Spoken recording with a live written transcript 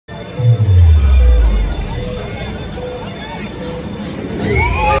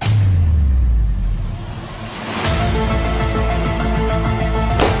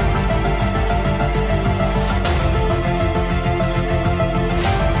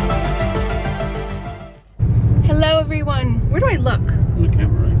do I look? On the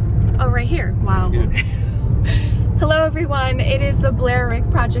camera, right? Oh, right here. Wow. Yeah. Hello everyone, it is the Blair Rick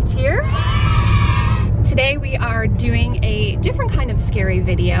Project here. Today we are doing a different kind of scary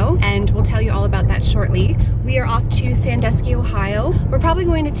video, and we'll tell you all about that shortly. We are off to Sandusky, Ohio. We're probably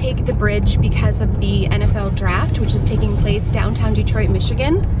going to take the bridge because of the NFL draft, which is taking place downtown Detroit,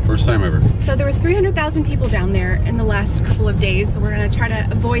 Michigan. First time ever. So there was 300,000 people down there in the last couple of days, so we're gonna try to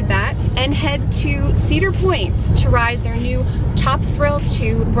avoid that and head to Cedar Point to ride their new Top Thrill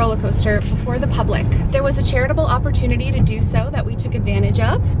 2 roller coaster before the public. There was a charitable opportunity to do so that we took advantage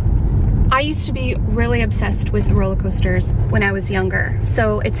of. I used to be really obsessed with roller coasters when I was younger.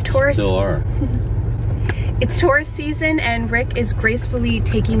 So it's tourist. Still are. It's tourist season and Rick is gracefully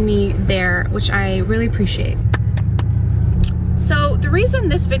taking me there, which I really appreciate. So the reason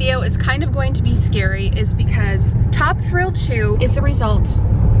this video is kind of going to be scary is because Top Thrill 2 is the result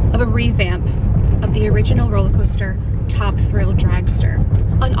of a revamp of the original roller coaster, Top Thrill Dragster.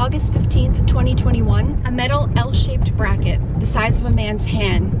 On August 15th, 2021, a metal L-shaped bracket the size of a man's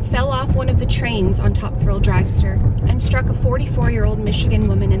hand fell off one of the trains on Top Thrill Dragster and struck a 44-year-old Michigan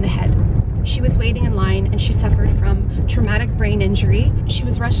woman in the head. She was waiting in line and she suffered from traumatic brain injury. She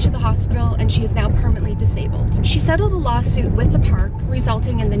was rushed to the hospital and she is now permanently disabled. She settled a lawsuit with the park,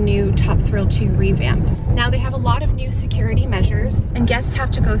 resulting in the new Top Thrill 2 revamp. Now they have a lot of new security measures and guests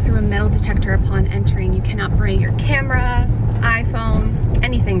have to go through a metal detector upon entering. You cannot bring your camera, iPhone,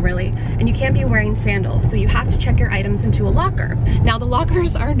 anything really, and you can't be wearing sandals, so you have to check your items into a locker. Now the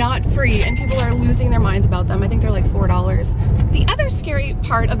lockers are not free and people are losing their minds about them. I think they're like $4. The other scary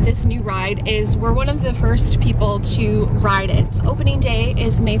part of this new ride is we're one of the first people to ride it. Opening day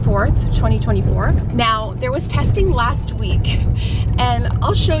is May 4th, 2024. Now there was testing last week and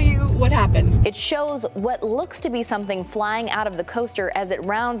I'll show you what happened. It shows what looks to be something flying out of the coaster as it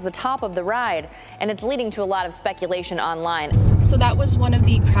rounds the top of the ride, and it's leading to a lot of speculation online. So that was one of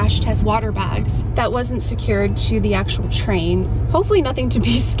the crash test water bags that wasn't secured to the actual train. Hopefully nothing to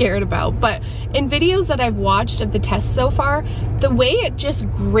be scared about, but in videos that I've watched of the tests so far, the way it just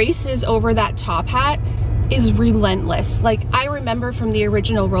graces over that top hat is relentless. Like, I remember from the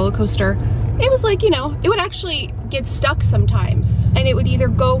original roller coaster, it was like, you know, it would actually get stuck sometimes and it would either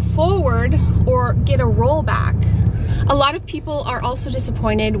go forward or get a rollback. A lot of people are also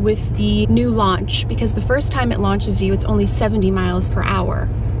disappointed with the new launch because the first time it launches you, it's only 70 miles per hour,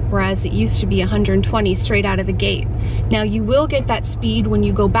 whereas it used to be 120 straight out of the gate. Now you will get that speed when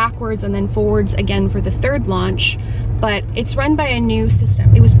you go backwards and then forwards again for the third launch, but it's run by a new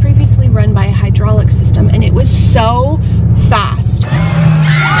system. It was previously run by a hydraulic system and it was so fast.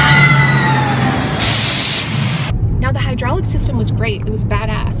 Now the hydraulic system was great, it was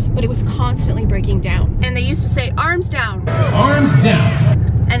badass, but it was constantly breaking down. And they used to say, arms down. Arms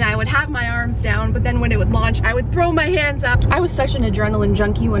down. And I would have my arms down, but then when it would launch, I would throw my hands up. I was such an adrenaline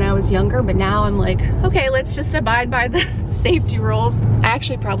junkie when I was younger, but now I'm like, okay, let's just abide by the safety rules. I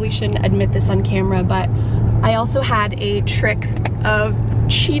actually probably shouldn't admit this on camera, but I also had a trick of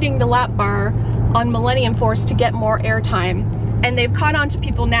cheating the lap bar on Millennium Force to get more airtime. And they've caught on to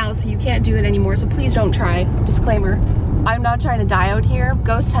people now, so you can't do it anymore, so please don't try. Disclaimer. I'm not trying to die out here.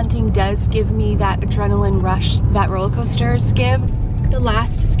 Ghost hunting does give me that adrenaline rush that roller coasters give. The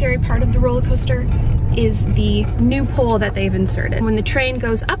last scary part of the roller coaster is the new pole that they've inserted. When the train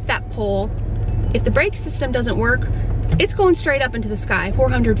goes up that pole, if the brake system doesn't work, it's going straight up into the sky,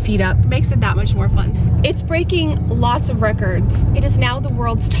 400 feet up. Makes it that much more fun. It's breaking lots of records. It is now the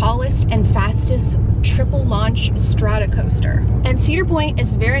world's tallest and fastest triple launch strata coaster. And Cedar Point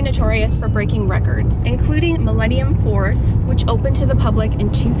is very notorious for breaking records, including Millennium Force, which opened to the public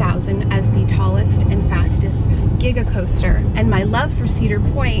in 2000 as the tallest and fastest giga coaster. And my love for Cedar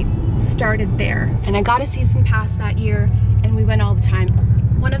Point started there. And I got a season pass that year and we went all the time.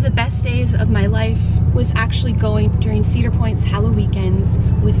 One of the best days of my life was actually going during Cedar Point's Halloween weekends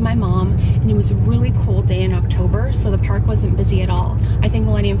with my mom, and it was a really cold day in October, so the park wasn't busy at all. I think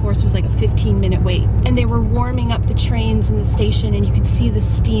Millennium Force was like a 15-minute wait, and they were warming up the trains in the station and you could see the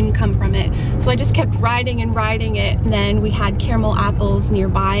steam come from it. So I just kept riding and riding it, and then we had caramel apples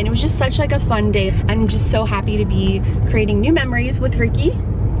nearby, and it was just such like a fun day. I'm just so happy to be creating new memories with Ricky.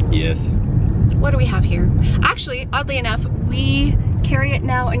 Yes. What do we have here? Actually, oddly enough, we carry it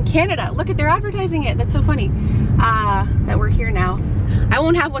now in Canada. Look at, they're advertising it. That's so funny that we're here now. I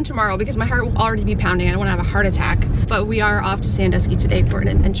won't have one tomorrow because my heart will already be pounding. I don't want to have a heart attack. But we are off to Sandusky today for an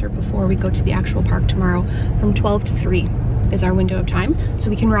adventure before we go to the actual park tomorrow from 12 to 3 is our window of time. So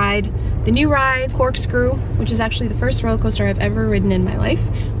we can ride the new ride, Corkscrew, which is actually the first roller coaster I've ever ridden in my life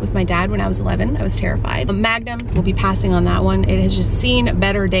with my dad when I was 11. I was terrified. Magnum, we'll be passing on that one. It has just seen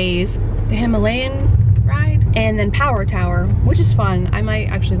better days. The Himalayan ride, And then Power Tower, which is fun. I might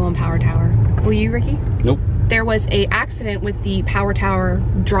actually go on Power Tower. Will you, Ricky? Nope. There was a accident with the Power Tower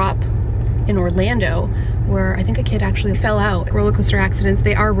drop in Orlando where I think a kid actually fell out. Roller coaster accidents,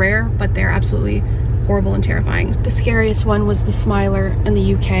 they are rare, but they're absolutely horrible and terrifying. The scariest one was the Smiler in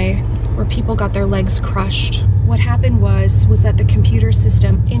the UK, where people got their legs crushed. What happened was that the computer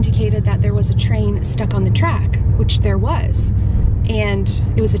system indicated that there was a train stuck on the track, which there was. And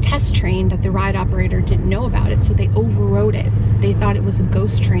it was a test train that the ride operator didn't know about it, so they overrode it. They thought it was a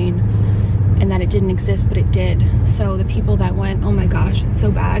ghost train and that it didn't exist, but it did. So the people that went, oh my gosh, it's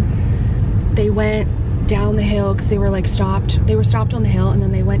so bad. They went down the hill because they were like stopped. They were stopped on the hill and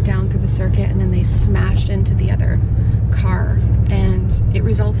then they went down through the circuit and then they smashed into the other car. And it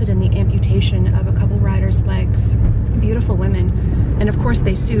resulted in the amputation of a couple riders' legs. Beautiful women. And of course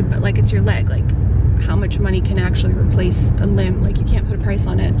they sued, but like, it's your leg. Like, how much money can actually replace a limb? Like, you can't put a price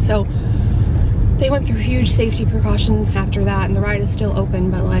on it. So they went through huge safety precautions after that, and the ride is still open,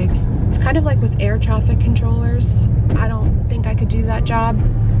 but like, it's kind of like with air traffic controllers. I don't think I could do that job.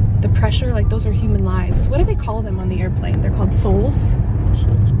 The pressure, like, those are human lives. What do they call them on the airplane? They're called souls.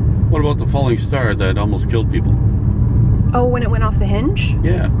 What about the falling star that almost killed people? Oh, when it went off the hinge?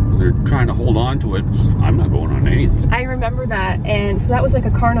 Yeah, they're trying to hold on to it. I'm not going on any of these. I remember that, and so that was like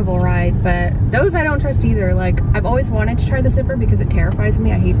a Carnival ride, but those I don't trust either. Like, I've always wanted to try the zipper because it terrifies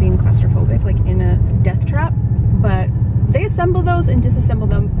me. I hate being claustrophobic, like in a death trap, but they assemble those and disassemble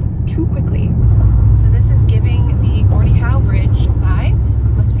them too quickly. So this is giving the Gordie Howe Bridge vibes.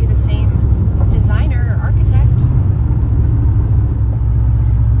 Must be the same designer or architect.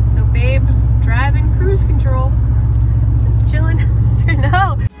 So Babe's driving cruise control. Just chilling.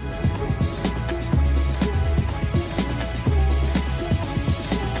 No.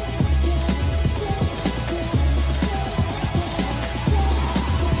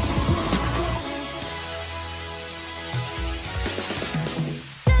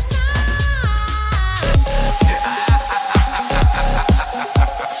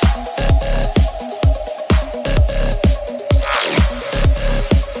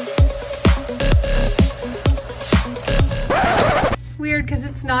 Because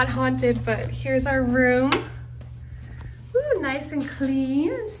it's not haunted, but here's our room. Ooh, nice and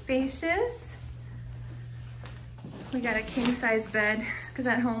clean and spacious. We got a king size bed because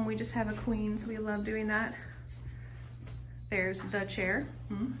at home we just have a queen, so we love doing that. There's the chair.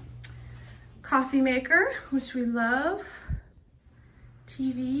 Coffee maker, which we love.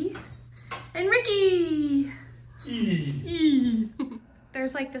 TV. And Ricky!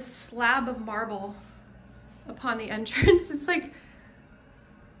 There's like this slab of marble upon the entrance. It's like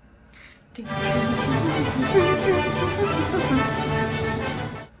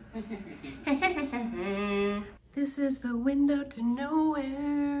this is the window to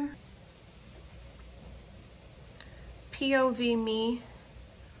nowhere. POV me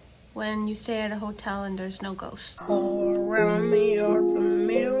when you stay at a hotel and there's no ghosts. All around me are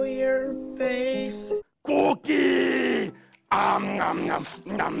familiar face. Cookie! Nom nom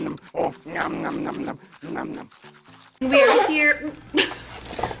nom nom. Oh, nom nom nom nom nom. We are here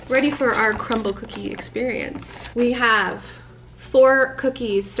ready for our Crumbl cookie experience. We have 4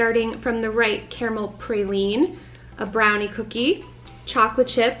 cookies starting from the right: caramel praline, a brownie cookie, chocolate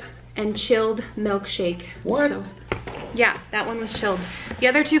chip, and chilled milkshake. What? So, yeah, that one was chilled. The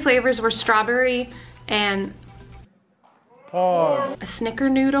other 2 flavors were strawberry and a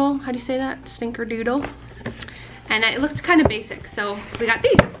snickerdoodle. How do you say that? Snickerdoodle. And it looked kind of basic, so we got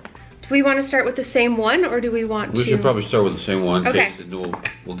these. Do we want to start with the same one, or do we want to? We should probably start with the same one. Okay.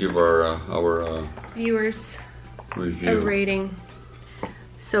 We'll give our viewers review. a rating.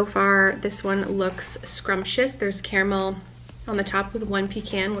 So far, this one looks scrumptious. There's caramel on the top with 1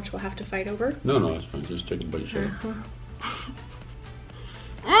 pecan, which we'll have to fight over. No, it's fine. Just take a bite, share.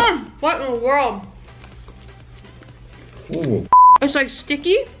 What in the world? Ooh. It's like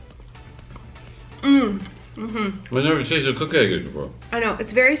sticky. I've never tasted a cookie like this before. I know,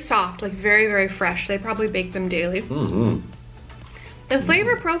 it's very soft, like very, very fresh. They probably bake them daily. The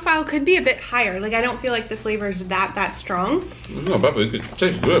flavor profile could be a bit higher. Like, I don't feel like the flavor is that strong. No, but it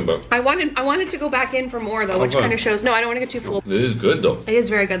tastes good, but I wanted to go back in for more though, which kind of shows. No, I don't want to get too full. It is good though. It is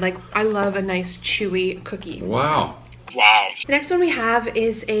very good. Like, I love a nice chewy cookie. Wow. The next one we have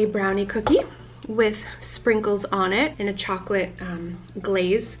is a brownie cookie with sprinkles on it and a chocolate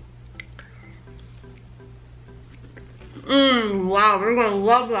glaze. Wow, we're gonna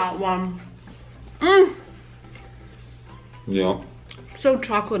love that one. Yeah. So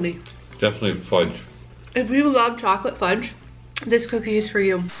chocolatey. Definitely fudge. If you love chocolate fudge, this cookie is for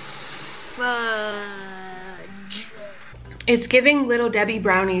you. Fudge. It's giving Little Debbie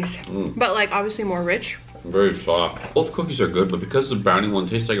brownies, but like obviously more rich. Very soft. Both cookies are good, but because the brownie one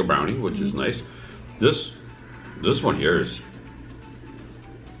tastes like a brownie, which is nice, this one here is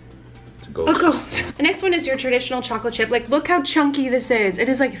a ghost. The next one is your traditional chocolate chip. Like, look how chunky this is. It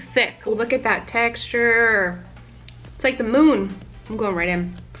is like thick. Look at that texture. It's like the moon. I'm going right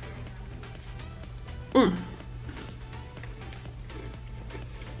in.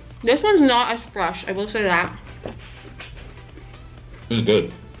 This one's not as fresh, I will say that. It's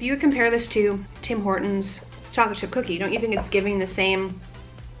good. If you would compare this to Tim Hortons chocolate chip cookie, don't you think it's giving the same?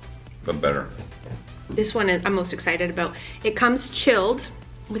 But better. This one I'm most excited about. It comes chilled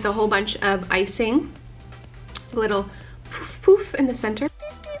with a whole bunch of icing, a little poof poof in the center,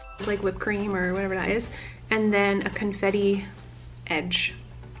 like whipped cream or whatever that is, and then a confetti edge,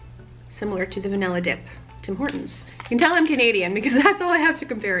 similar to the vanilla dip Tim Hortons. You can tell I'm Canadian because that's all I have to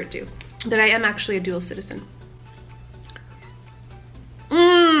compare it to. That I am actually a dual citizen.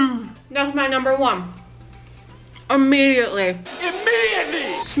 That's my number one. Immediately.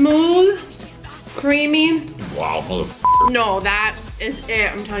 Smooth, creamy. Wow, motherfucker. No, that is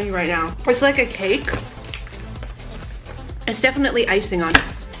it. I'm telling you right now. It's like a cake. It's definitely icing on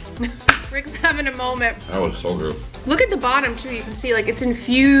it. Rick's having a moment. That was so good. Look at the bottom too. You can see like it's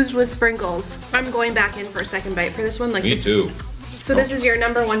infused with sprinkles. I'm going back in for a second bite for this one. Like Me too. So this is your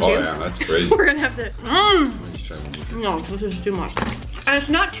number one too? Oh yeah, that's crazy. We're gonna have to. No, this is too much. And it's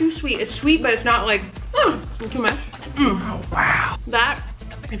not too sweet. It's sweet, but it's not like too much. Oh, wow. That,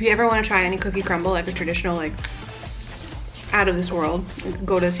 if you ever want to try any cookie crumble, like a traditional, like out of this world,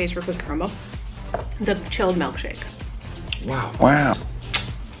 go to the States for cookie crumble. The chilled milkshake. Wow. Wow.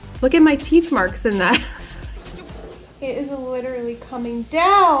 Look at my teeth marks in that. It is literally coming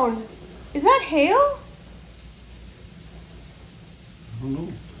down. Is that hail? I don't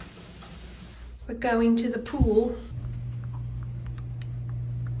know. We're going to the pool.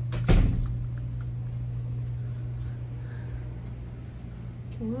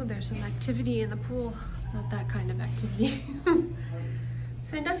 Ooh, there's some activity in the pool. Not that kind of activity.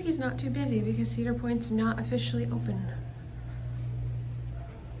 Sandusky's not too busy because Cedar Point's not officially open.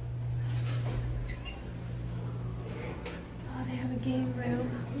 Oh, they have a game room.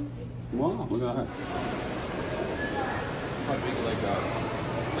 Wow, look at that. How big, like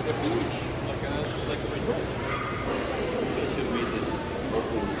a beach, like a resort. They should make this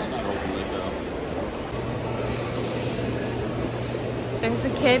open, not open, There's a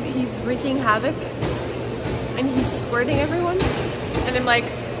kid, he's wreaking havoc and he's squirting everyone. And I'm like,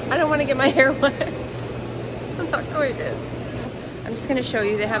 I don't want to get my hair wet. I'm not going in. I'm just gonna show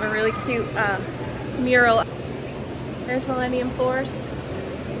you, they have a really cute mural. There's Millennium Force.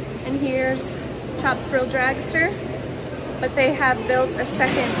 And here's Top Thrill Dragster. But they have built a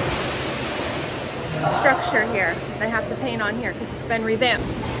second structure here. They have to paint on here because it's been revamped.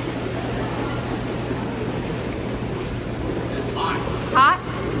 Hot?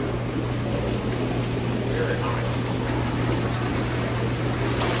 Very hot.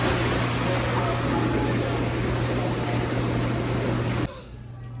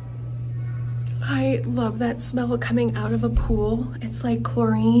 I love that smell coming out of a pool. It's like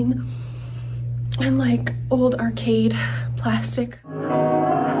chlorine and like old arcade plastic.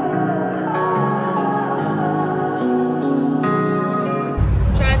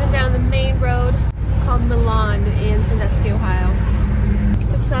 Driving down the main road called Milan in Sandusky, Ohio.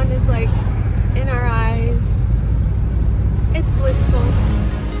 The sun is like in our eyes. It's blissful.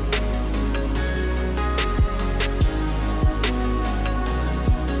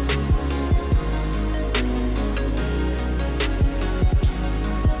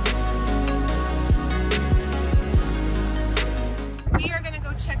 We are gonna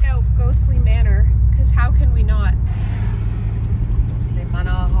go check out Ghostly Manor, because how can we not? Ghostly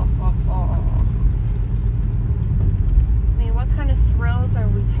Manor. I mean, what kind of thrills are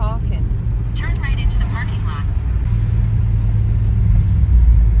we talking? Turn right into the parking lot.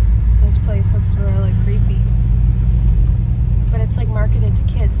 This place looks really creepy. But it's like marketed to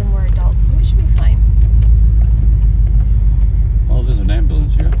kids and we're adults, so we should be fine. Oh, there's an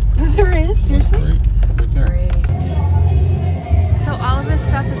ambulance here. There is? Seriously? Great. Right there. Great. So all of this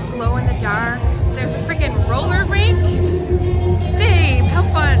stuff is glow in the dark. There's a freaking roller rink. Babe, how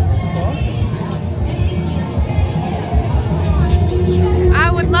fun.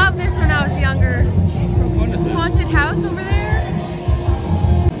 I would love this when I was younger. How fun is this? Haunted house over there.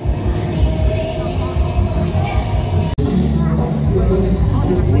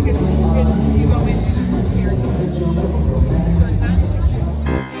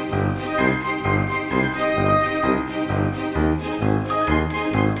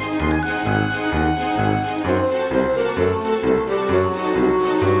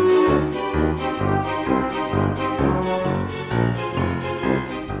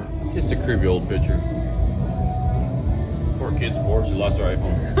 creepy old picture. Poor kid's poor, she lost her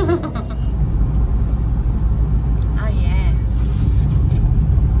iPhone. Oh yeah.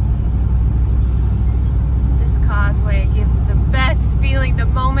 This causeway gives the best feeling the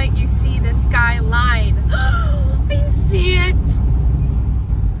moment you see the skyline. I see it!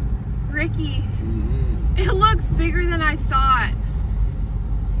 Ricky, it looks bigger than I thought.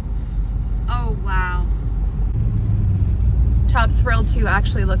 Oh wow. Top Thrill 2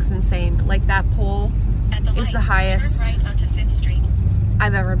 actually looks insane. Like that pole is the highest turn right onto 5th Street.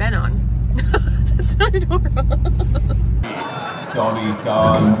 I've ever been on. That's not adorable. Jolly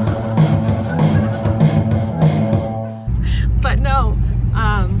God. But no,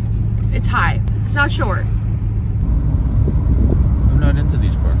 it's high. It's not short. I'm not into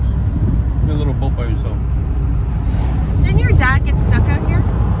these parks. Be a little boat by yourself. Didn't your dad get stuck out here?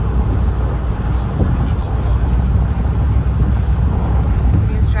 When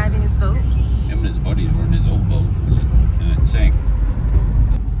he was driving his boat? Him and his buddies were in his old boat and it sank.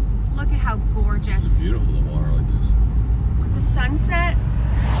 Look at how gorgeous. It's beautiful, the water like this. With the sunset.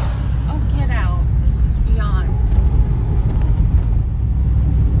 Oh, get out. This is beyond.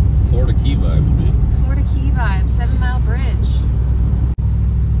 Florida Key vibes, man. Florida Key vibes, 7 Mile Bridge.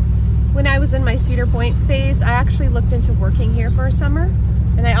 When I was in my Cedar Point phase, I actually looked into working here for a summer,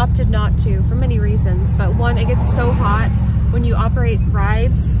 and I opted not to for many reasons. But one, it gets so hot when you operate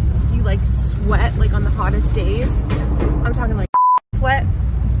rides, you like sweat like on the hottest days. I'm talking like sweat,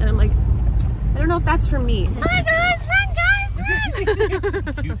 and I'm like, I don't know if that's for me. Oh my gosh, run guys,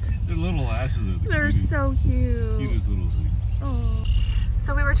 run! Cute. Their little asses are the They're cutest, so cute. cutest little things. Oh.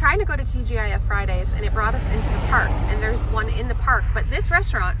 So we were trying to go to TGIF Fridays, and it brought us into the park, and there's one in the park, but this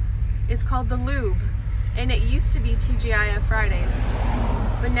restaurant is called The Lube, and it used to be TGIF Fridays,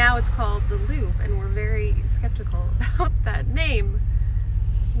 but now it's called The Lube, and we're very skeptical about that name.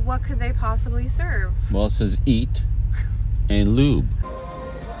 What could they possibly serve? Well, it says eat and lube.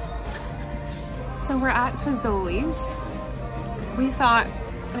 So we're at Fazoli's. We thought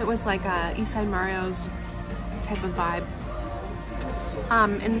it was like a Eastside Mario's type of vibe.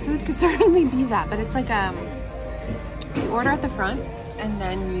 And the food could certainly be that, but it's like you order at the front and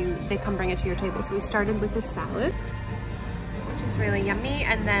then they come bring it to your table. So we started with this salad, which is really yummy,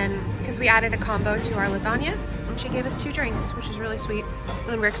 and then because we added a combo to our lasagna, and she gave us 2 drinks, which is really sweet.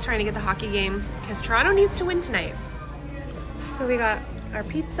 And Rick's trying to get the hockey game because Toronto needs to win tonight. So we got our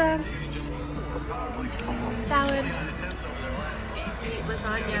pizza, salad, and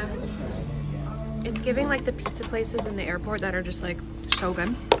lasagna. It's giving like the pizza places in the airport that are just like so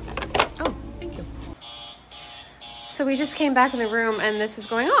good. Oh, thank you. So we just came back in the room and this is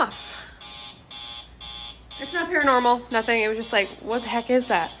going off. It's not paranormal, nothing. It was just like, what the heck is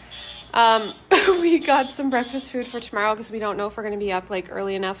that? We got some breakfast food for tomorrow because we don't know if we're going to be up like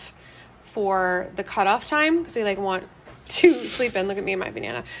early enough for the cutoff time because we like want to sleep in. Look at me and my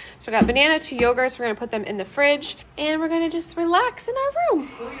banana. So we got banana, 2 yogurts. We're going to put them in the fridge and we're going to just relax in our room.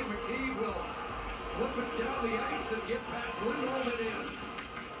 Flip it down the ice and get past Windholm and in.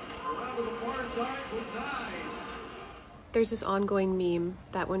 Around to the far side with Nyes. There's this ongoing meme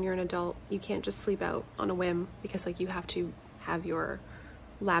that when you're an adult, you can't just sleep out on a whim because like you have to have your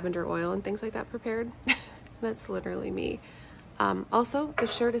lavender oil and things like that prepared. That's literally me. Also, the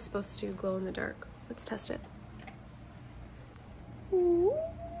shirt is supposed to glow in the dark. Let's test it.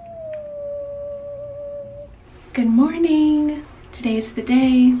 Good morning. Today's the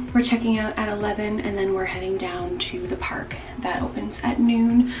day. We're checking out at 11 and then we're heading down to the park that opens at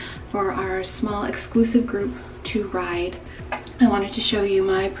noon for our small exclusive group to ride. I wanted to show you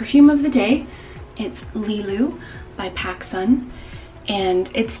my perfume of the day. It's Lilu by PacSun and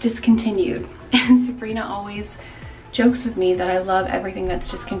it's discontinued. And Sabrina always jokes with me that I love everything that's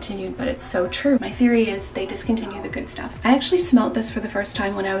discontinued, but it's so true. My theory is they discontinue the good stuff. I actually smelled this for the first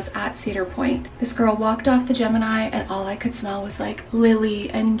time when I was at Cedar Point. This girl walked off the Gemini and all I could smell was like lily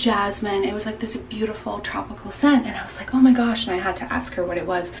and jasmine. It was like this beautiful tropical scent and I was like, oh my gosh, and I had to ask her what it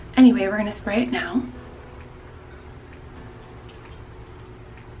was. Anyway, we're gonna spray it now.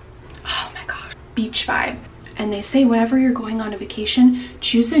 Oh my gosh, beach vibe. And they say whenever you're going on a vacation,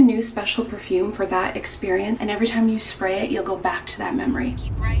 choose a new special perfume for that experience. And every time you spray it, you'll go back to that memory.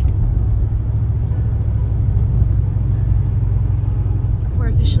 Keep right. We're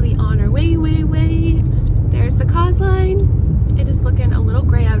officially on our way. There's the cause line. It is looking a little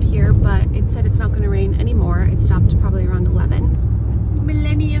gray out here, but it said it's not going to rain anymore. It stopped probably around 11.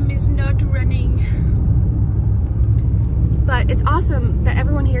 Millennium is not running. But it's awesome that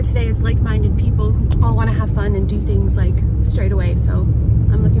everyone here today is like-minded people who all want to have fun and do things like straight away. So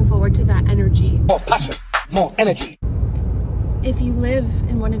I'm looking forward to that energy. More passion, more energy. If you live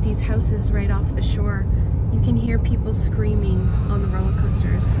in one of these houses right off the shore, you can hear people screaming on the roller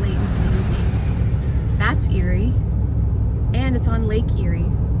coasters late into the evening. That's eerie. And it's on Lake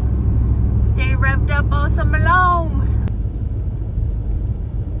Erie. Stay revved up all summer long.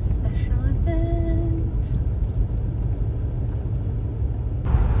 Special event.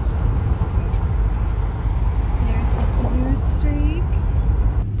 There's the blue streak.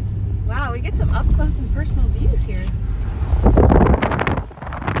 Wow, we get some up close and personal views here.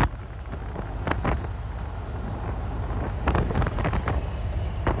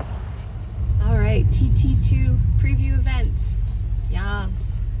 All right, TT2 preview event.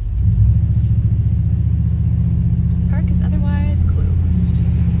 Yes. Park is otherwise closed.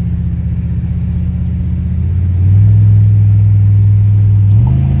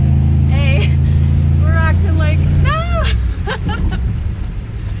 Hey, we're acting like, no!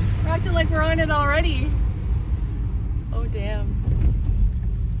 We're acting like we're on it already. Oh, damn.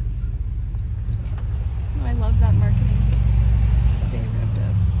 Oh, I love that marketing. Stay revved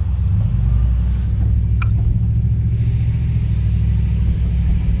up.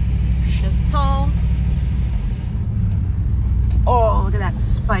 Tall. Oh, look at that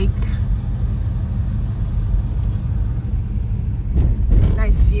spike.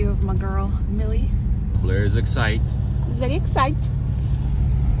 Nice view of my girl, Millie. Blair's excited. Very excited.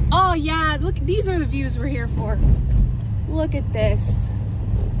 Oh yeah, look, these are the views we're here for. Look at this.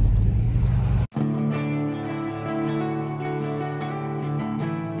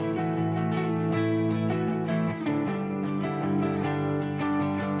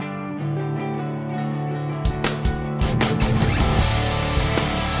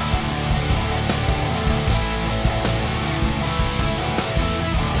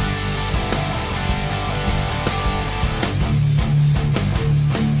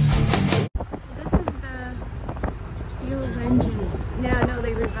 Yeah, no,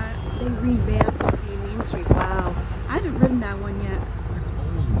 they revamped the Main Street. Wow, I haven't ridden that one yet. It's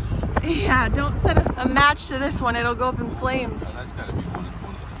old. Yeah, don't set a match to this one; it'll go up in flames. That's got to be one of the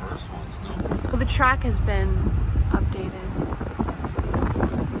first ones, no? Well, the track has been updated.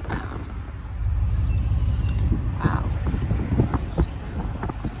 Wow.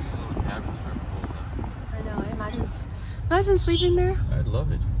 I know. Imagine sleeping there. I'd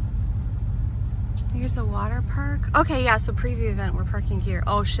love it. Here's a water park. Okay, yeah, so preview event, we're parking here.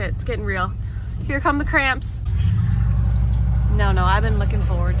 Oh shit, it's getting real. Here come the cramps. No, I've been looking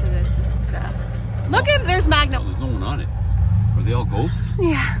forward to this. This is, look at, there's Magnum. There's no one on it. Are they all ghosts?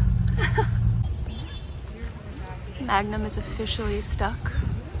 Yeah. Magnum is officially stuck.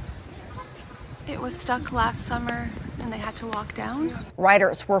 It was stuck last summer and they had to walk down.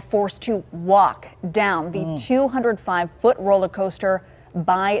 Riders were forced to walk down the 205-foot roller coaster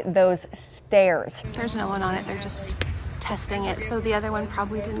by those stairs. There's no one on it, they're just testing it, so the other one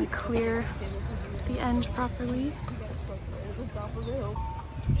probably didn't clear the end properly.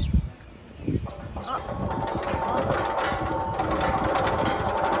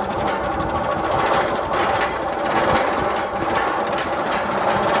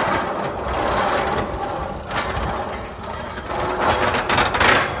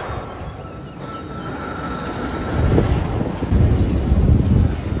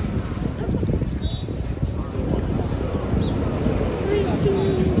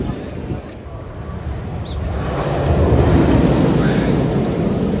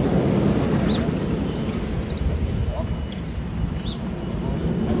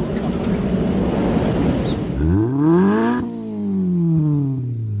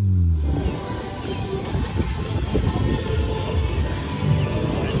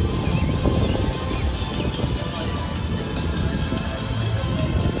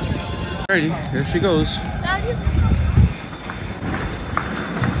 Alrighty, here she goes.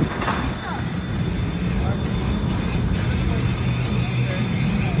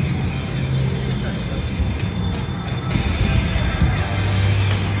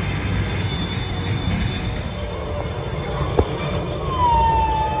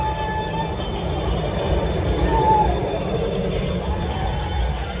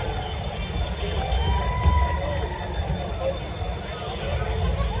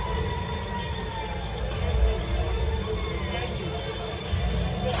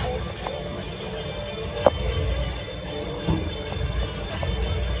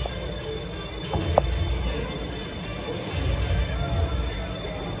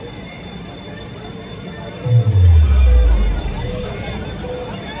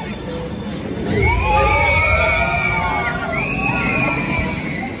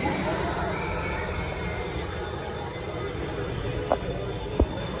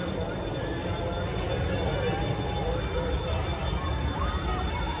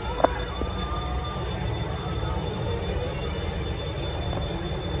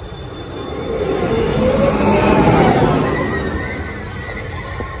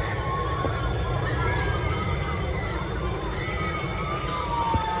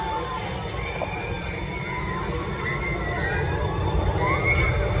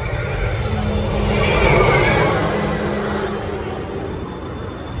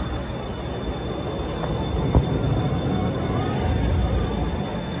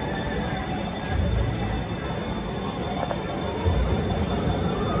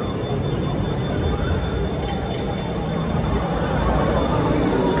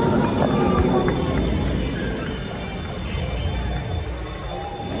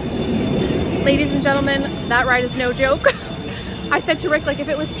 and gentlemen, that ride is no joke. I said to Rick, like, if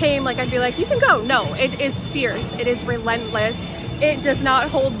it was tame, like, I'd be like, you can go. No, it is fierce. It is relentless. It does not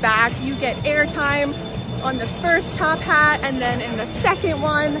hold back. You get airtime on the first top hat, and then in the second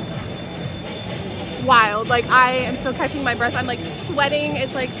one, wild. Like, I am still catching my breath. I'm like sweating.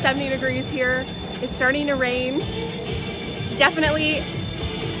 It's like 70 degrees here. It's starting to rain. Definitely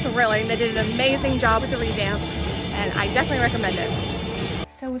thrilling. They did an amazing job with the revamp, and I definitely recommend it.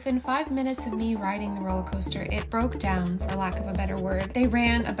 So within 5 minutes of me riding the roller coaster, it broke down, for lack of a better word. They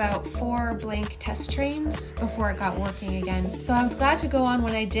ran about 4 blank test trains before it got working again. So I was glad to go on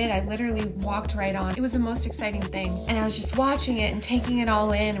when I did. I literally walked right on. It was the most exciting thing. And I was just watching it and taking it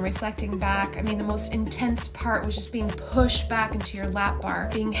all in and reflecting back. I mean, the most intense part was just being pushed back into your lap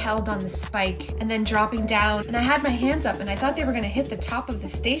bar, being held on the spike, and then dropping down. And I had my hands up and I thought they were gonna hit the top of the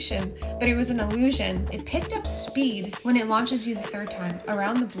station, but it was an illusion. It picked up speed when it launches you the 3rd time.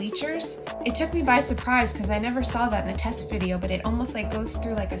 Around the bleachers, it took me by surprise because I never saw that in the test video, but it almost like goes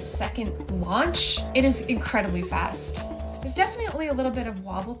through like a second launch. It is incredibly fast. There's definitely a little bit of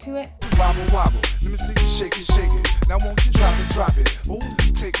wobble to it. Wobble, wobble. Let me see you shake it, shake it. Now won't you drop it, drop it. Ooh,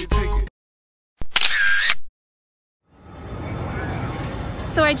 take it, take it.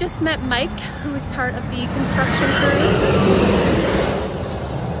 So I just met Mike, who is part of the construction crew.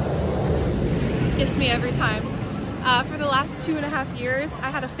 Gets me every time. For the last 2.5 years, I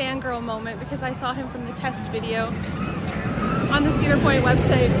had a fangirl moment because I saw him from the test video on the Cedar Point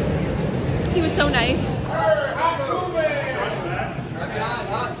website. He was so nice.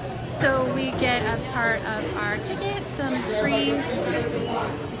 So we get, as part of our ticket, some free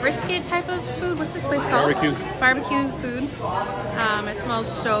brisket type of food. What's this place called? Barbecue food. It smells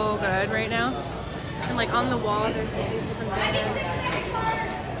so good right now. And like on the wall, there's all these different bands.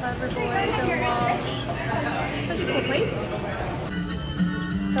 Loverboy, Joe Walsh. Such a cool place.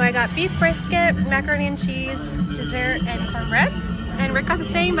 So I got beef brisket, macaroni and cheese, dessert, and cornbread. And Rick got the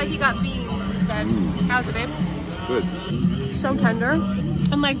same, but he got beans instead. How's it, babe? Good. So tender.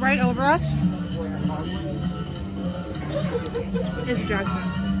 And like right over us is Dragster.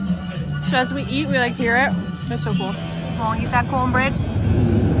 So as we eat, we like hear it. It's so cool. Go and eat that cornbread.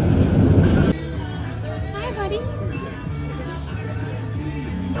 Hi, buddy.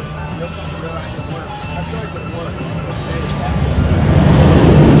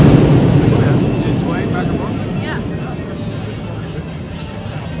 Yeah.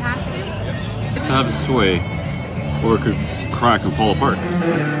 It has to? Have a sway, or it could crack and fall apart.